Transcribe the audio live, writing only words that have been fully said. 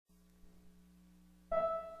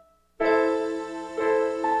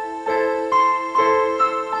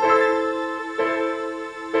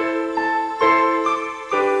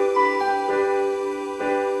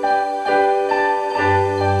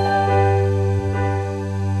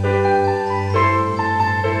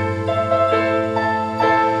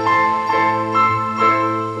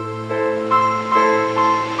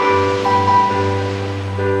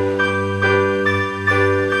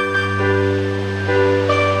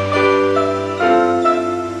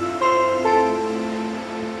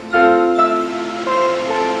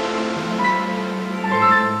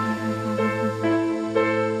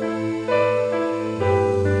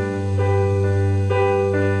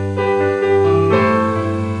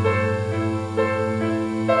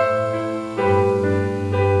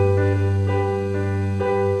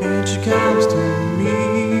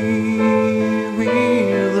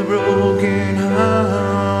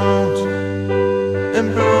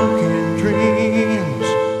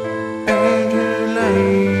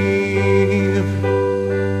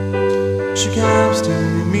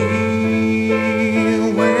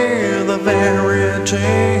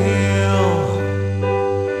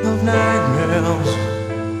nightmares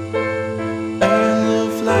and the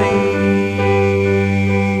flight.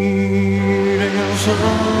 And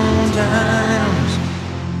sometimes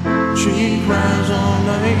she cries all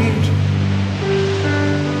night.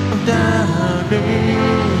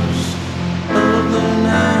 Darkness of the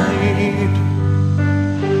night.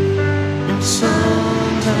 And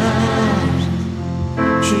sometimes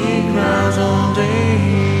she cries all day.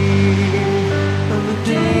 Of the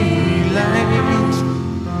daylight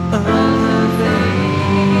of her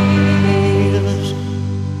face.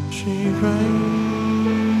 She cries.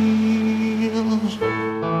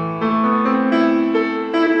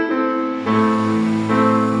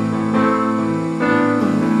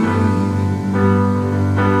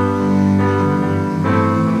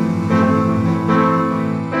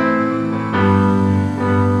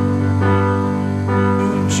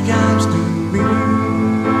 She comes to me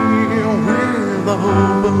with the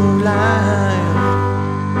hope of life,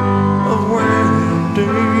 of wedding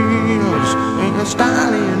days and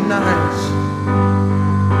starry nights.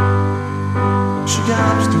 She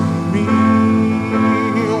comes to me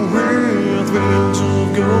with fields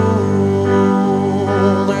of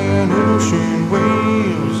gold and ocean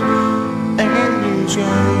waves and blue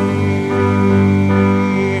skies.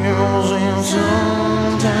 And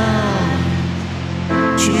sometimes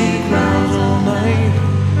she cries all night.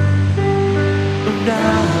 The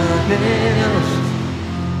darkness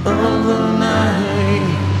of the night.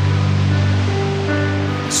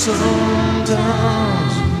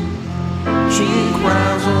 Sometimes she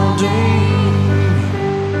cries all day.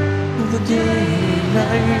 The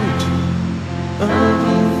daylight of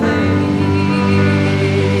her face.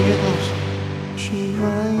 She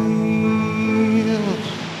cries.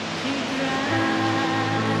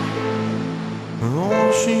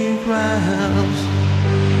 Oh, she cries.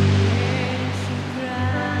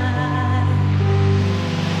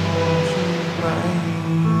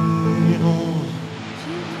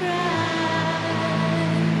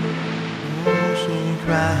 She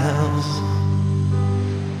cries.